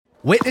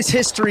Witness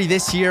history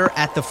this year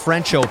at the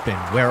French Open,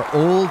 where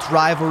old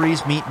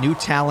rivalries meet new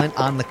talent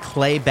on the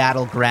clay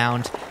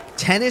battleground.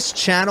 Tennis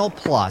Channel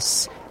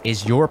Plus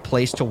is your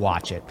place to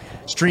watch it.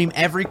 Stream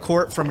every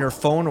court from your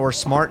phone or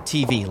smart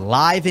TV,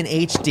 live in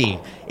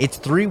HD. It's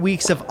 3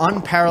 weeks of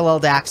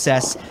unparalleled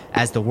access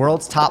as the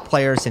world's top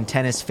players in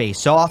tennis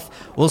face off.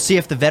 We'll see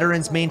if the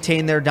veterans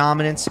maintain their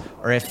dominance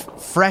or if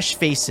fresh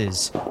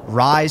faces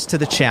rise to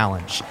the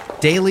challenge.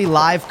 Daily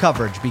live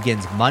coverage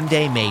begins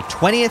Monday, May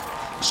 20th.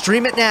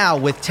 Stream it now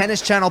with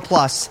Tennis Channel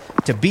Plus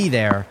to be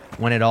there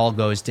when it all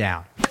goes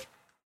down.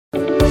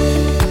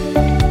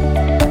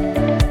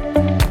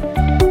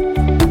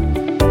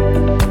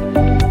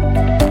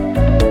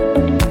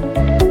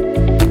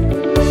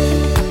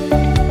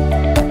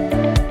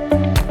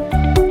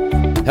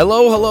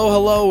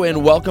 Hello,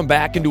 and welcome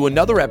back into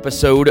another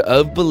episode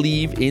of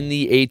Believe in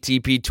the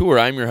ATP Tour.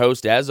 I'm your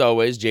host, as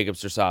always, Jacob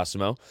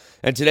Sersosimo,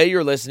 and today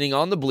you're listening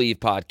on the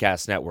Believe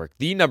Podcast Network,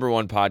 the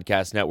 #1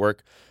 podcast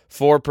network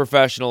for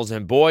professionals,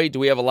 and boy, do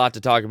we have a lot to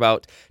talk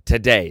about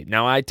today.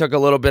 Now, I took a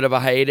little bit of a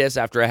hiatus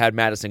after I had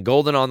Madison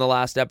Golden on the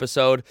last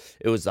episode.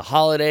 It was the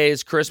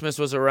holidays, Christmas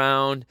was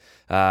around,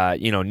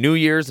 New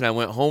Year's, and I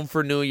went home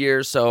for New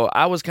Year's, so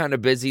I was kind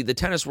of busy. The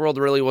tennis world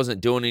really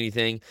wasn't doing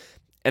anything.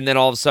 And then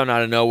all of a sudden,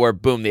 out of nowhere,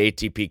 boom, the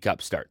ATP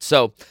Cup starts.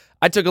 So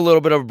I took a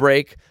little bit of a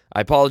break.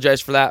 I apologize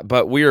for that,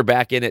 but we are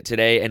back in it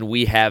today, and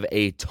we have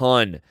a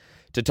ton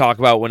to talk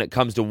about when it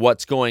comes to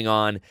what's going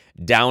on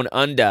down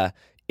under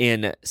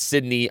in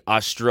Sydney,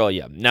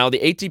 Australia. Now, the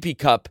ATP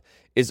Cup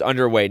is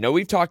underway. Now,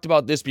 we've talked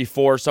about this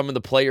before, some of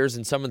the players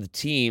and some of the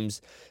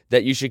teams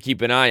that you should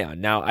keep an eye on.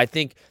 Now, I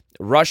think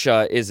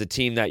Russia is a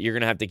team that you're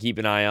going to have to keep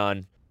an eye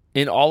on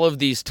in all of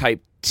these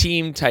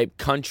team-type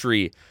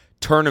country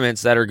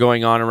tournaments that are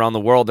going on around the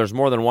world. There's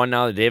more than one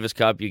now. The Davis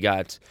Cup, you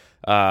got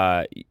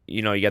the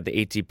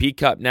ATP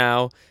Cup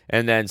now,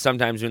 and then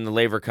sometimes in the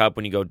Laver Cup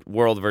when you go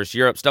World versus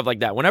Europe, stuff like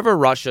that. Whenever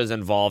Russia's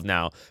involved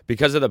now,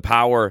 because of the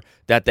power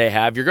that they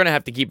have, you're going to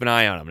have to keep an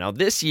eye on them. Now,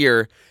 this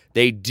year,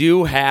 they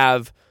do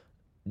have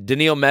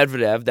Daniil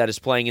Medvedev that is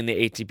playing in the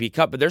ATP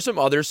Cup, but there's some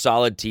other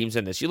solid teams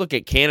in this. You look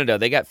at Canada,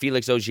 they got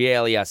Felix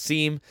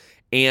Auger-Aliassime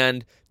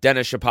and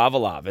Denis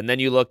Shapovalov. And then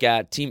you look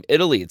at Team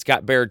Italy, it's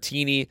got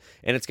Berrettini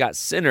and it's got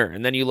Sinner.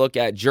 And then you look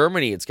at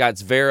Germany, it's got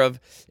Zverev,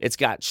 it's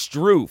got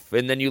Struff.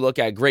 And then you look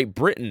at Great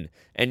Britain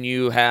and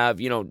you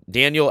have,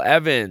 Daniel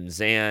Evans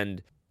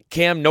and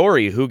Cam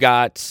Norrie, who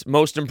got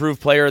Most Improved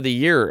Player of the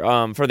Year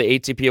for the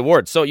ATP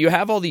Awards. So you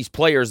have all these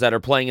players that are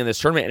playing in this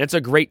tournament, and it's a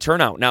great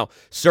turnout. Now,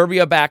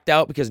 Serbia backed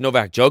out because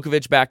Novak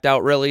Djokovic backed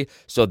out, really,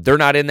 so they're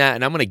not in that,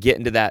 and I'm going to get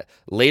into that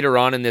later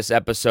on in this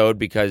episode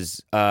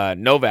because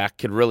Novak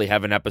could really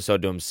have an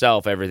episode to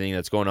himself, everything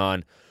that's going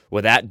on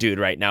with that dude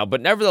right now.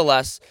 But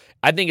nevertheless,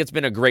 I think it's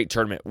been a great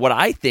tournament. What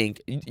I think,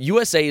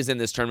 USA is in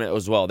this tournament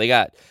as well. They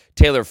got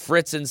Taylor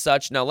Fritz and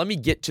such. Now, let me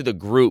get to the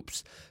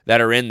groups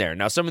that are in there.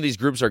 Now, some of these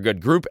groups are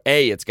good. Group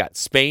A, it's got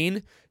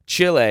Spain,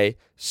 Chile,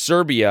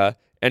 Serbia,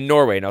 and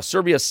Norway. Now,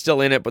 Serbia's still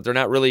in it, but they're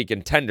not really a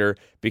contender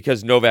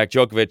because Novak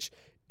Djokovic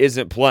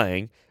isn't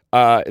playing.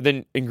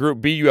 Then in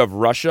Group B, you have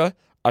Russia,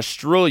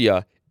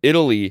 Australia,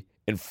 Italy,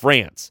 and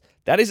France.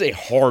 That is a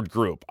hard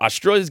group.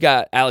 Australia's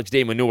got Alex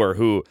de Minaur,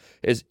 who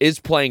is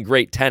playing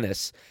great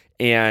tennis,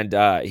 and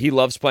he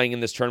loves playing in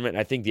this tournament.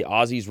 I think the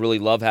Aussies really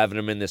love having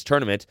him in this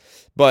tournament.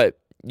 But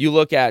you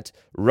look at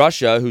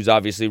Russia, who's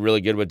obviously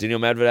really good with Daniil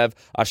Medvedev,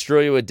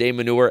 Australia with de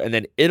Minaur, and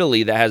then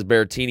Italy that has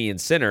Berrettini and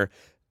Sinner.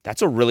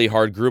 That's a really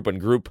hard group in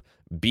Group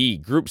B.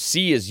 Group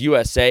C is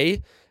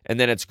USA, and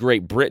then it's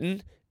Great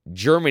Britain,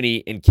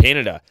 Germany, and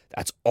Canada.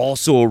 That's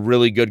also a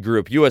really good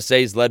group.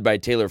 USA is led by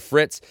Taylor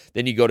Fritz.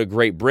 Then you go to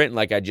Great Britain,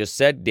 like I just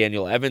said,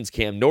 Daniel Evans,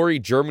 Cam Norrie.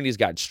 Germany's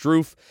got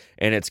Struff,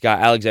 and it's got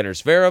Alexander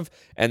Zverev.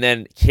 And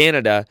then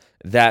Canada,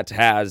 that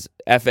has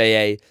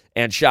FAA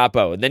and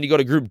Shapo. And then you go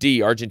to Group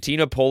D,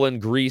 Argentina,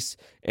 Poland, Greece,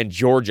 and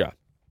Georgia.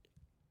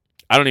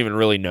 I don't even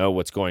really know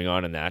what's going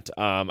on in that.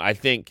 I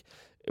think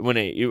when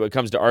it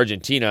comes to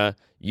Argentina,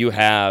 you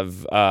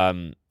have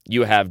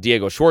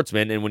Diego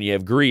Schwartzman, and when you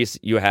have Greece,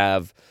 you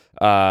have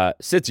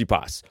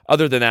Tsitsipas.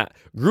 Other than that,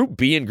 Group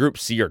B and Group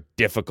C are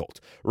difficult.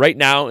 Right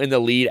now in the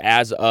lead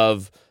as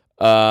of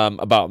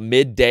about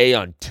midday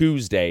on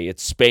Tuesday,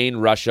 it's Spain,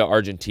 Russia,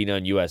 Argentina,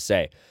 and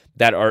USA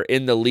that are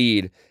in the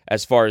lead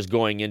as far as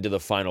going into the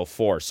Final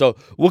Four. So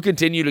we'll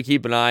continue to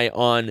keep an eye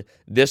on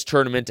this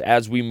tournament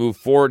as we move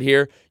forward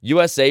here.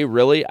 USA,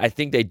 really, I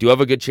think they do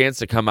have a good chance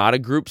to come out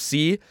of Group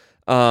C.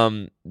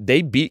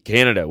 They beat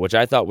Canada, which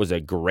I thought was a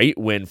great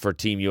win for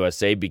Team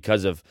USA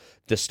because of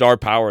the star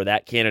power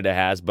that Canada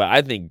has. But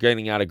I think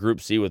getting out of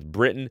Group C with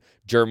Britain,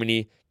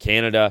 Germany,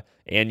 Canada,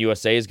 and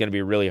USA is going to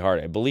be really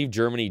hard. I believe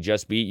Germany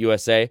just beat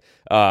USA.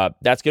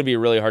 That's going to be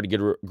really hard to get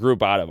a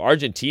group out of.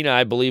 Argentina,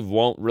 I believe,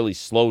 won't really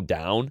slow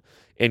down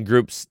in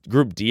Group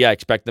D. I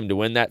expect them to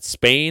win that.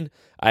 Spain,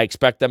 I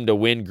expect them to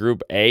win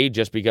Group A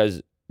just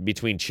because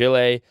between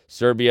Chile,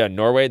 Serbia, and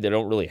Norway, they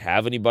don't really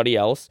have anybody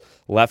else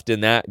left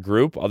in that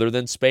group other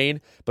than Spain.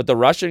 But the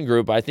Russian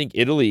group, I think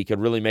Italy could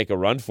really make a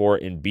run for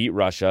and beat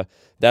Russia.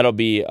 That'll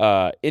be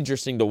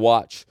interesting to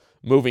watch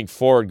moving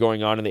forward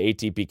going on in the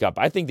ATP Cup.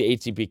 I think the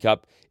ATP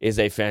Cup is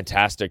a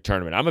fantastic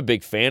tournament. I'm a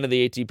big fan of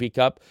the ATP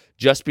Cup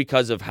just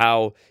because of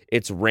how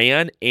it's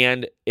ran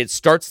and it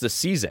starts the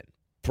season.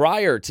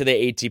 Prior to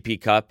the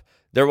ATP Cup,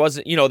 there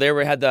wasn't,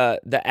 they had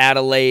the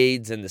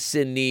Adelaides and the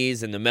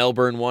Sydneys and the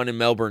Melbourne 1 and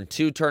Melbourne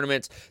 2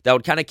 tournaments that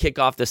would kind of kick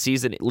off the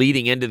season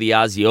leading into the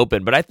Aussie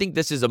Open. But I think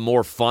this is a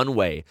more fun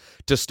way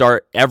to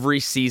start every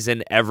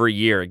season, every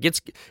year. It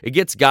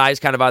gets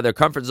guys kind of out of their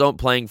comfort zone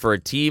playing for a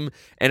team,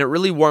 and it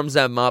really warms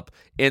them up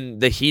in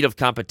the heat of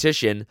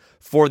competition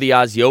for the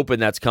Aussie Open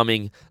that's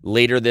coming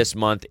later this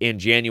month in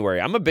January.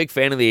 I'm a big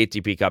fan of the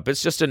ATP Cup.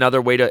 It's just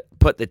another way to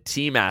put the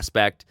team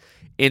aspect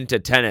into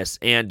tennis.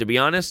 And to be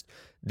honest,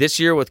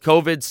 this year with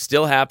COVID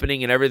still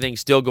happening and everything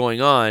still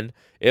going on,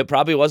 it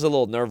probably was a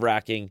little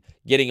nerve-wracking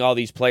getting all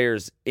these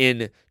players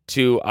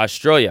into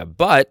Australia.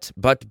 But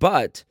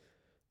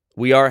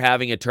we are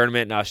having a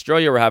tournament in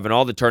Australia. We're having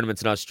all the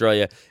tournaments in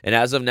Australia. And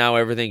as of now,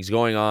 everything's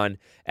going on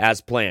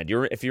as planned.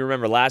 If you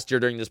remember last year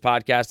during this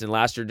podcast and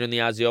last year during the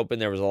Aussie Open,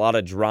 there was a lot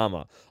of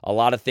drama, a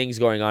lot of things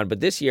going on. But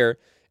this year,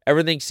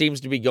 everything seems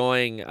to be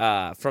going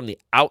from the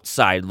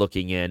outside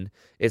looking in.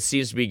 It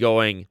seems to be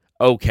going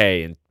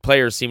okay, and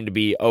players seem to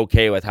be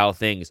okay with how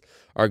things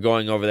are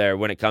going over there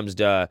when it comes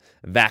to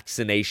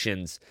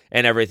vaccinations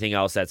and everything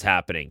else that's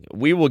happening.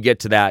 We will get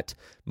to that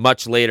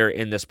much later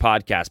in this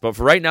podcast. But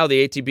for right now,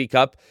 the ATP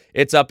Cup,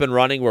 it's up and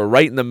running. We're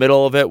right in the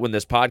middle of it when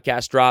this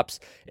podcast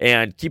drops,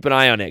 and keep an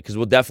eye on it because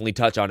we'll definitely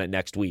touch on it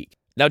next week.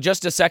 Now,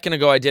 just a second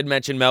ago, I did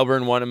mention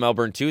Melbourne 1 and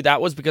Melbourne 2.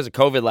 That was because of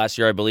COVID last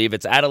year, I believe.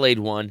 It's Adelaide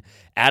 1,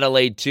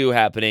 Adelaide 2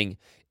 happening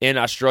in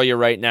Australia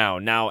right now.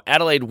 Now,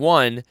 Adelaide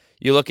 1,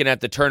 you're looking at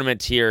the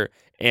tournament here,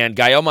 and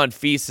Gael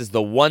Monfils is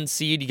the 1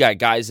 seed. You got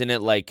guys in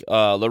it like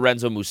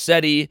Lorenzo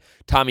Musetti,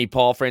 Tommy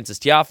Paul, Francis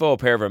Tiafoe, a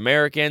pair of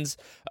Americans.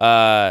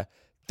 Danis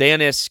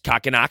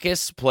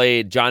Kakanakis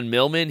played John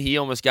Millman. He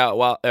almost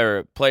got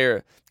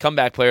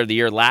comeback player of the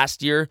year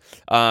last year.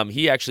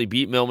 He actually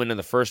beat Millman in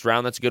the first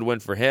round. That's a good win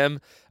for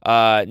him.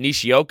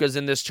 Nishioka's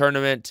in this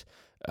tournament.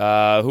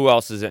 Who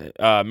else is in?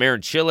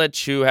 Marin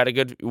Cilic, who had a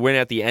good win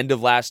at the end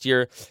of last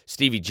year.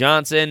 Stevie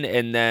Johnson,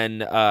 and then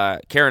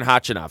Karen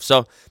Khachanov.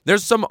 So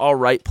there's some all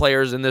right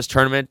players in this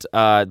tournament,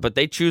 but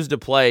they choose to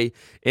play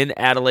in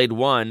Adelaide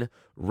 1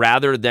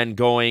 rather than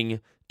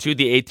going to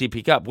the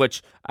ATP Cup,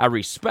 which I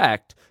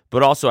respect,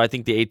 but also I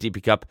think the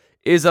ATP Cup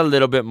is a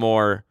little bit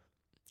more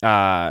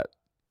fun.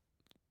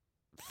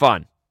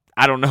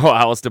 I don't know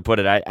how else to put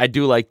it. I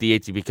do like the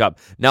ATP Cup.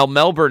 Now,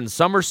 Melbourne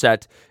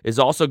Somerset is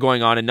also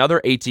going on,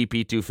 another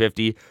ATP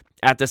 250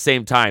 at the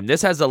same time.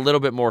 This has a little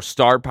bit more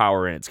star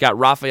power in it. It's got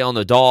Rafael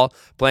Nadal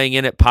playing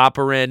in it.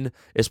 Popyrin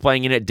is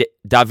playing in it.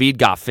 David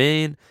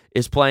Goffin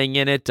is playing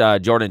in it.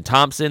 Jordan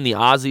Thompson, the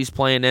Aussies,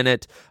 playing in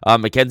it.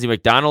 Mackenzie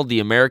McDonald, the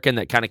American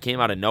that kind of came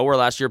out of nowhere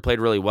last year, played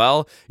really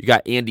well. You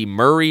got Andy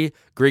Murray,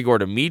 Grigor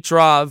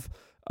Dimitrov.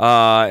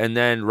 And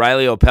then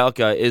Riley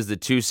Opelka is the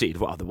 2 seed.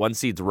 Wow, the 1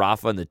 seed's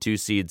Rafa and the 2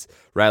 seed's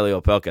Riley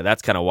Opelka.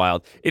 That's kind of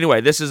wild.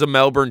 Anyway, this is a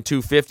Melbourne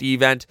 250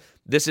 event.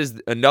 This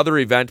is another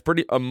event,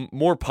 a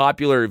more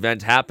popular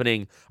event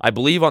happening, I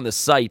believe, on the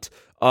site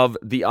of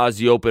the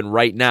Aussie Open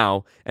right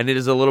now. And it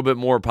is a little bit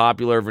more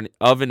popular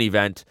of an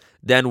event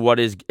than what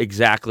is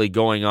exactly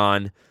going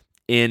on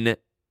in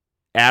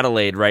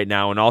Adelaide right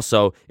now and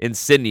also in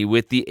Sydney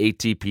with the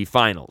ATP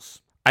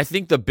Finals. I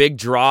think the big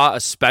draw,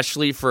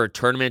 especially for a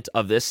tournament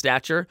of this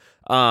stature,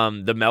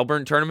 the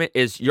Melbourne tournament,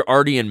 is you're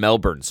already in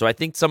Melbourne. So I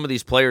think some of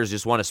these players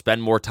just want to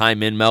spend more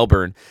time in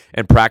Melbourne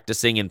and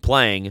practicing and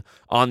playing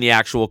on the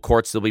actual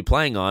courts they'll be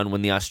playing on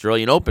when the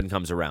Australian Open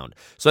comes around.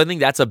 So I think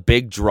that's a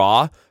big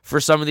draw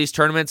for some of these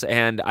tournaments,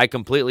 and I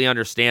completely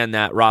understand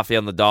that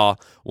Rafael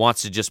Nadal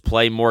wants to just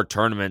play more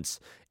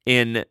tournaments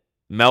in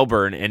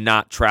Melbourne and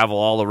not travel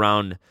all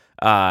around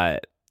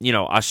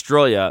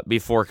Australia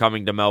before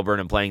coming to Melbourne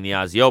and playing the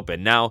Aussie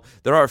Open. Now,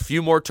 there are a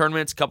few more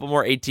tournaments, a couple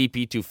more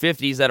ATP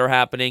 250s that are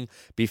happening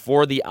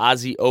before the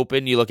Aussie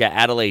Open. You look at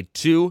Adelaide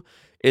 2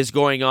 is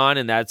going on,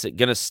 and that's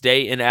going to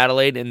stay in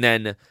Adelaide. And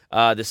then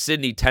the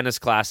Sydney Tennis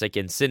Classic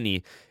in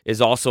Sydney is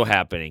also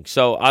happening.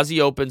 So Aussie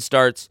Open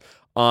starts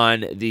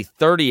on the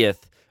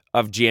 30th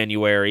of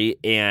January,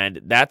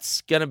 and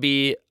that's going to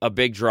be a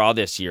big draw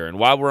this year. And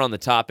while we're on the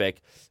topic,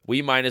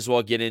 we might as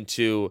well get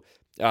into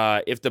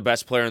if the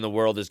best player in the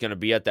world is going to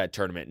be at that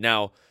tournament.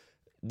 Now,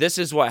 this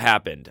is what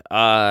happened.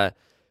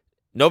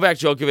 Novak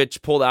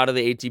Djokovic pulled out of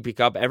the ATP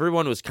Cup.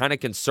 Everyone was kind of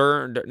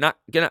concerned,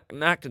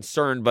 not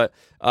concerned, but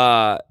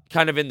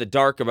kind of in the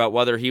dark about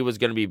whether he was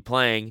going to be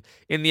playing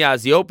in the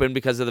Aussie Open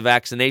because of the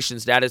vaccination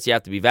status. You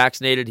have to be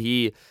vaccinated.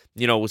 He,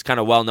 was kind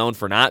of well known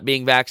for not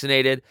being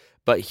vaccinated.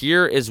 But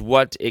here is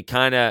what it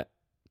kind of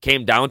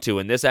came down to,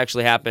 and this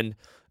actually happened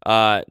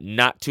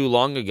not too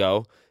long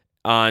ago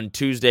on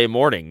Tuesday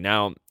morning.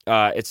 Now,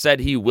 it said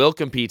he will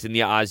compete in the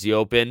Aussie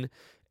Open,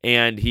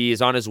 and he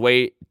is on his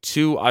way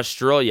to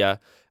Australia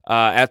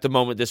at the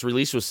moment this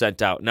release was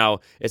sent out. Now,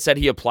 it said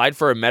he applied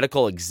for a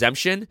medical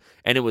exemption,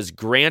 and it was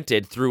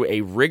granted through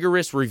a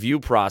rigorous review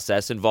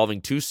process involving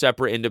 2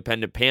 separate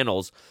independent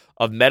panels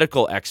of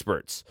medical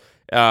experts.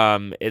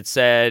 It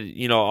said,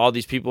 all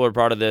these people are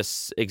part of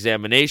this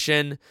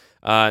examination.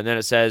 And then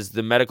it says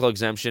the medical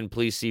exemption,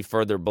 please see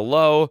further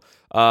below.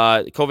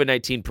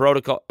 COVID-19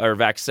 protocol or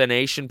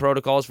vaccination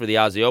protocols for the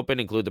Aussie Open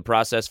include the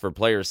process for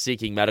players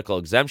seeking medical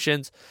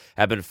exemptions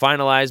have been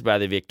finalized by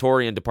the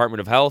Victorian Department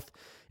of Health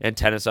and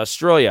Tennis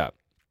Australia.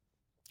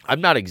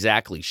 I'm not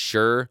exactly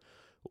sure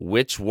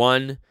which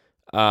one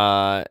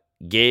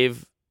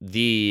gave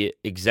the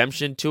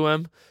exemption to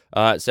him.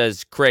 It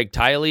says Craig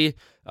Tiley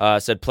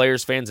said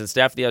players, fans, and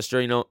staff of the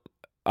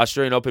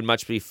Australian Open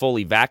must be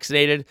fully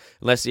vaccinated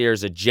unless there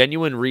is a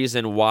genuine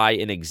reason why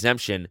an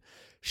exemption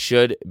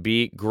should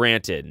be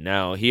granted.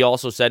 Now, he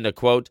also said in a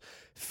quote,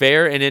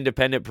 fair and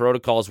independent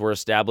protocols were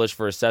established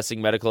for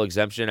assessing medical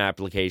exemption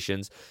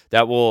applications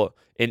that will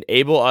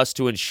enable us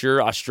to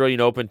ensure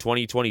Australian Open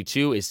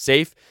 2022 is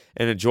safe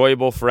and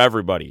enjoyable for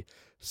everybody.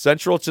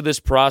 Central to this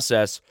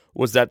process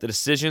was that the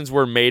decisions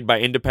were made by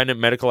independent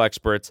medical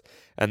experts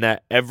and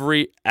that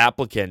every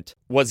applicant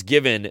was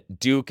given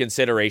due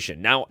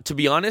consideration. Now, to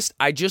be honest,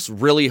 I just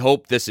really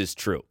hope this is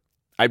true.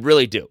 I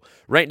really do.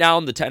 Right now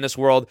in the tennis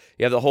world,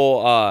 you have the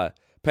whole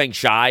Peng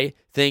Shuai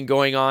thing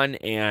going on,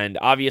 and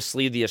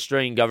obviously the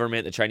Australian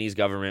government, the Chinese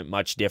government,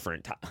 much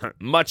different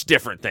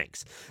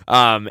things.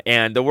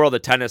 And the world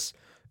of tennis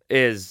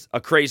is a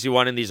crazy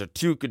one, and these are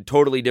two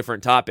totally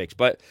different topics.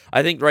 But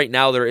I think right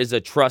now there is a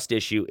trust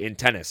issue in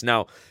tennis.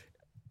 Now,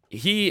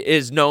 he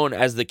is known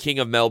as the King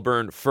of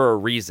Melbourne for a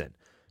reason.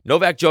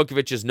 Novak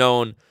Djokovic is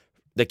known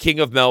the King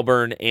of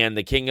Melbourne and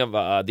the King of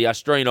the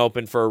Australian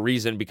Open for a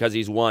reason because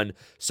he's won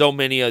so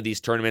many of these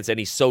tournaments and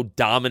he's so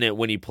dominant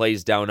when he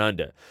plays down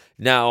under.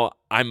 Now,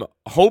 I'm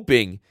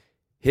hoping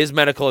his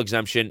medical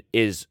exemption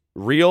is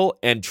real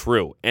and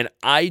true, and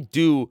I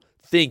do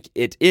think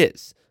it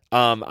is.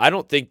 I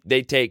don't think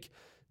they take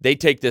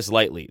this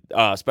lightly,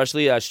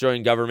 especially the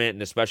Australian government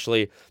and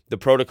especially the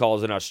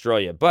protocols in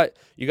Australia. But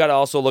you got to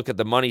also look at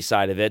the money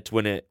side of it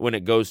when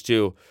it goes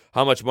to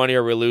how much money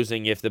are we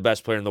losing if the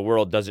best player in the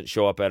world doesn't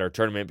show up at our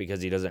tournament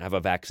because he doesn't have a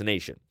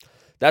vaccination.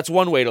 That's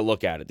one way to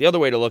look at it. The other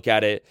way to look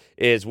at it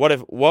is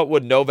what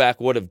would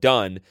Novak would have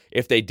done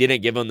if they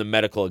didn't give him the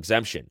medical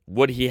exemption?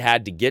 Would he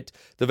had to get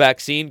the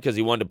vaccine because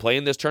he wanted to play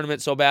in this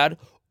tournament so bad,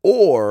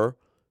 or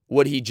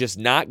would he just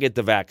not get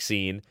the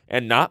vaccine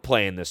and not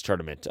play in this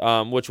tournament,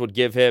 which would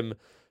give him,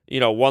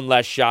 one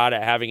less shot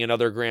at having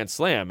another Grand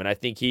Slam? And I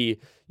think he,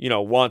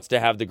 wants to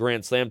have the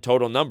Grand Slam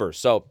total number.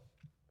 So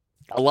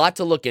a lot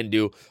to look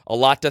into, a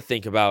lot to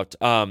think about.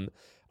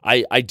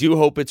 I do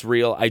hope it's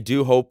real. I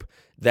do hope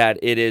that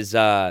it is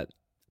a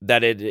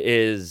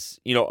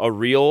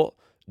real,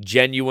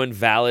 genuine,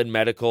 valid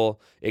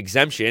medical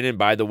exemption. And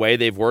by the way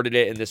they've worded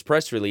it in this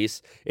press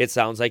release, it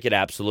sounds like it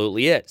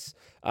absolutely is.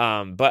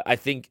 But I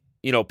think,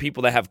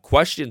 people that have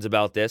questions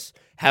about this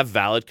have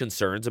valid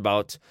concerns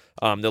about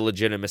the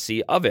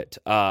legitimacy of it.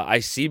 I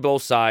see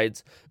both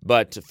sides,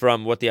 but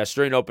from what the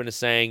Australian Open is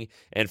saying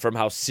and from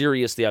how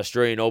serious the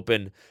Australian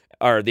Open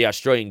or the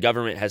Australian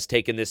government has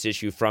taken this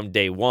issue from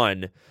day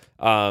one,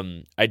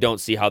 I don't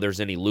see how there's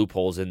any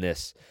loopholes in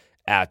this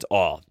at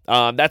all.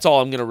 That's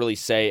all I'm going to really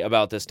say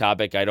about this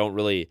topic. I don't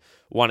really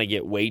want to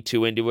get way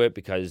too into it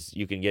because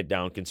you can get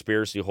down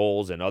conspiracy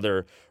holes and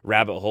other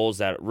rabbit holes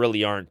that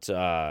really aren't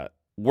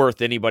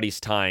worth anybody's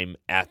time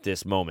at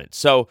this moment.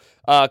 So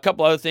a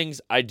couple other things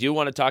I do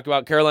want to talk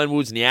about. Caroline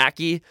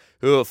Wozniacki,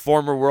 who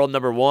former world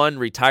number one,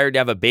 retired to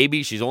have a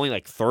baby. She's only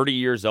like 30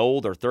 years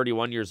old or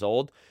 31 years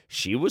old.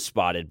 She was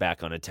spotted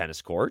back on a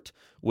tennis court,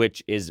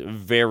 which is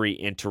very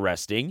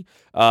interesting.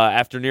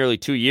 After nearly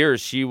 2 years,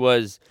 she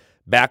was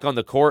back on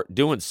the court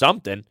doing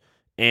something,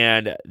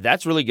 and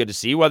that's really good to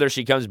see, whether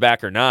she comes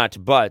back or not.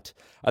 But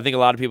I think a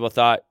lot of people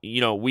thought,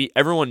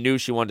 everyone knew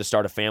she wanted to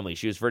start a family.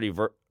 She was pretty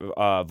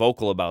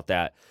vocal about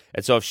that.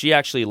 And so if she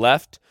actually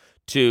left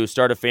to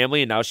start a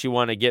family and now she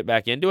want to get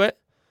back into it,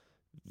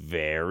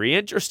 very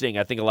interesting.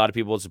 I think a lot of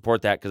people would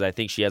support that because I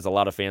think she has a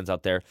lot of fans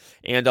out there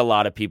and a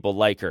lot of people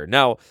like her.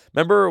 Now,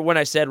 remember when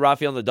I said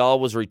Rafael Nadal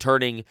was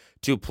returning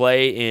to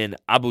play in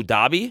Abu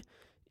Dhabi?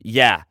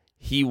 Yeah,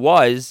 he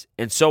was,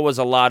 and so was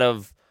a lot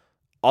of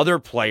other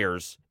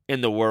players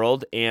in the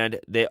world, and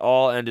they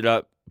all ended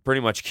up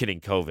pretty much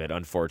getting COVID,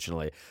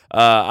 unfortunately.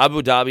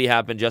 Abu Dhabi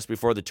happened just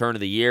before the turn of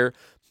the year,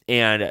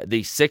 and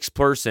the sixth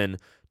person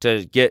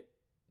to get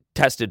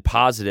tested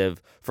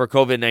positive for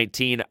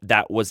COVID-19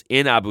 that was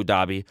in Abu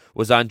Dhabi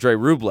was Andrei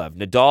Rublev.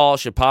 Nadal,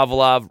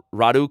 Shapovalov,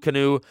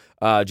 Raducanu,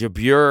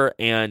 Jabeur,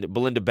 and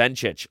Belinda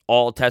Bencic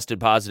all tested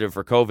positive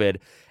for COVID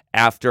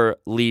after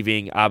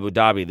leaving Abu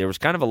Dhabi. There was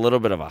kind of a little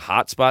bit of a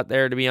hot spot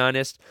there, to be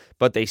honest,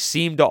 but they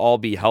seem to all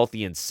be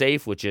healthy and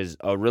safe, which is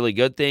a really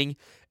good thing.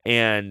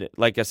 And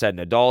like I said,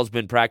 Nadal's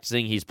been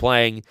practicing. He's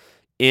playing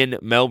in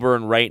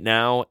Melbourne right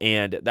now,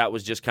 and that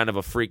was just kind of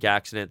a freak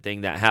accident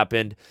thing that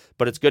happened.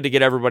 But it's good to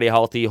get everybody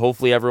healthy.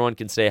 Hopefully everyone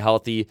can stay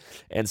healthy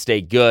and stay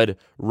good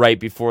right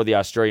before the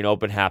Australian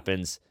Open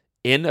happens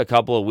in a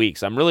couple of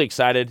weeks. I'm really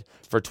excited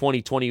for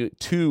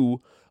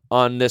 2022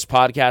 on this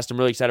podcast. I'm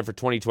really excited for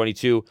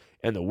 2022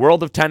 in the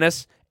world of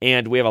tennis,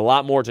 and we have a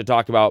lot more to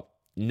talk about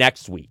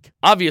next week.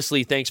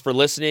 Obviously, thanks for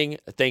listening.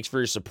 Thanks for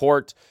your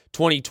support.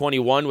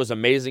 2021 was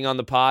amazing on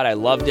the pod. I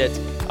loved it.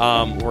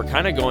 We're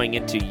kind of going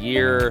into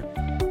year,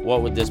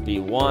 what would this be?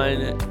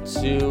 1,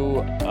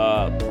 2,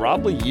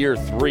 probably year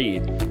 3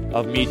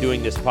 of me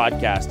doing this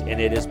podcast, and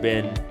it has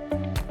been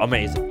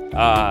amazing.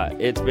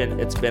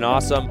 It's been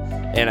awesome,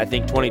 and I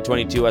think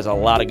 2022 has a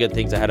lot of good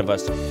things ahead of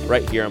us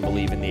right here on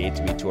Believe in the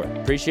ATP Tour.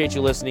 Appreciate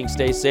you listening.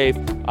 Stay safe.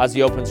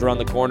 Aussie Open's around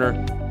the corner.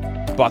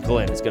 Buckle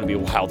in. It's going to be a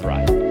wild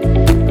ride.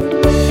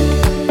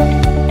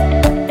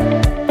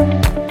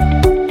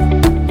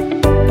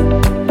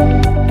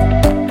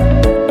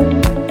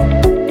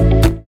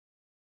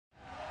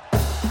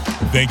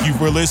 Thank you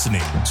for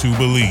listening to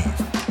Believe.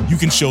 You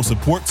can show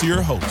support to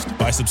your host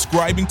by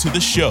subscribing to the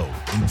show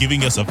and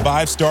giving us a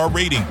 5-star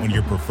rating on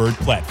your preferred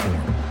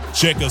platform.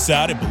 Check us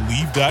out at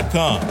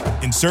Believe.com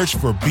and search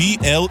for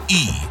BLEAV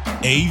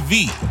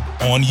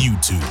on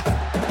YouTube.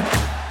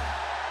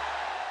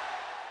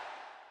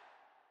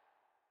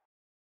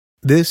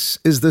 This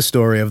is the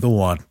story of the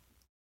one.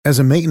 As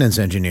a maintenance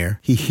engineer,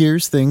 he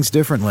hears things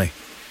differently.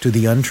 To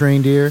the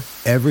untrained ear,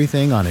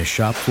 everything on his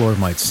shop floor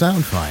might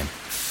sound fine,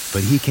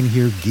 but he can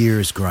hear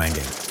gears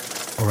grinding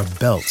or a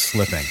belt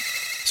slipping.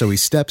 So he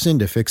steps in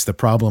to fix the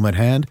problem at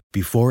hand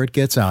before it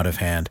gets out of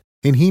hand.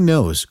 And he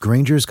knows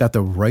Grainger's got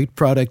the right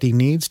product he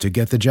needs to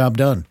get the job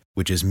done,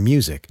 which is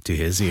music to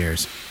his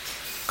ears.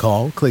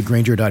 Call, click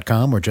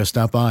Grainger.com, or just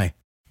stop by.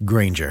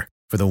 Grainger,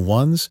 for the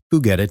ones who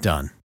get it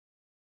done.